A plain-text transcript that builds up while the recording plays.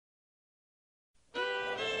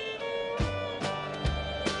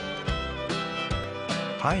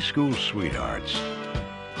high school sweethearts,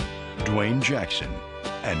 Duэйн Джекson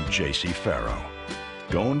and Jesse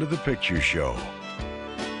going to the picture show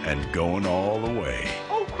and going all the way.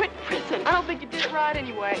 Oh, quit prison. I don't think you did it right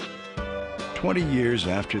anyway. 20 years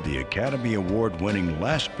after the Academy Award-winning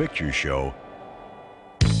Last Picture Show,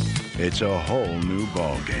 it's a whole new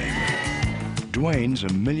ballgame. Duëйn's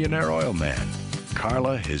a millionaire oil man,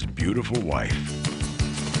 Carla his beautiful wife.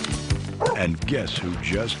 And guess who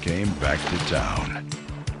just came back to town?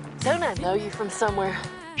 Don't I know you from somewhere?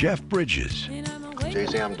 Jeff Bridges.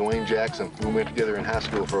 Jesse, I'm Duэйn Jackson. We went together in high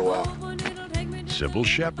school for a while. Sybil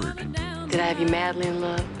Shepherd. Did I have you madly in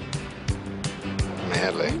love?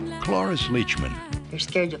 Madly? Cloris Leachman. You're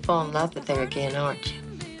scared you'll fall in love with her again, aren't you?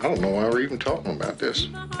 I don't know why we're even talking about this.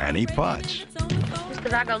 Annie Potts. Just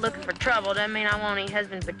because I go looking for trouble doesn't mean I want any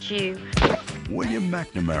husband but you. William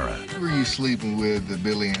McNamara. Who were you sleeping with that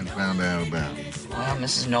Billy Ann found out about? Well,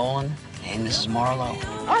 Mrs. Nolan and Mrs. Marlowe.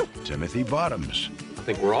 Timothy Bottoms. I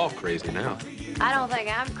think we're all crazy now. I don't think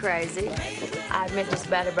I'm crazy. I admit just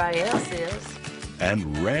about everybody else is.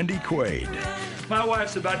 And Randy Quaid. My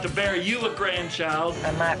wife's about to bear you a grandchild.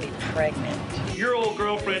 I might be pregnant. Your old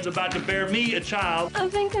girlfriend's about to bear me a child. I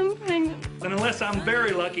think I'm pregnant. And unless I'm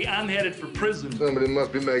very lucky, I'm headed for prison. Somebody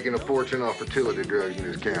must be making a fortune off fertility drugs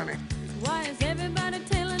in this county.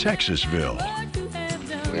 Texasville.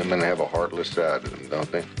 Women have a heartless side to them,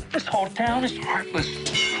 don't they? This whole town is heartless.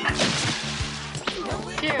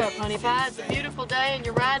 Cheer up, honey pie. It's a beautiful day, and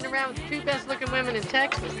you're riding around with the two best-looking women in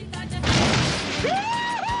Texas.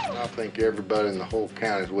 I think everybody in the whole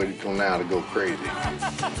county's waited till now to go crazy.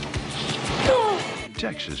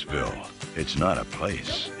 Texasville. It's not a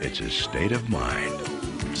place, it's a state of mind.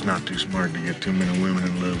 It's not too smart to get too many women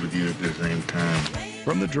in love with you at the same time.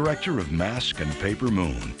 From the director of Mask and Paper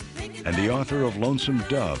Moon and the author of Lonesome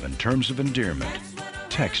Dove and Terms of Endearment,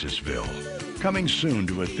 Texasville. Coming soon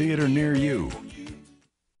to a theater near you.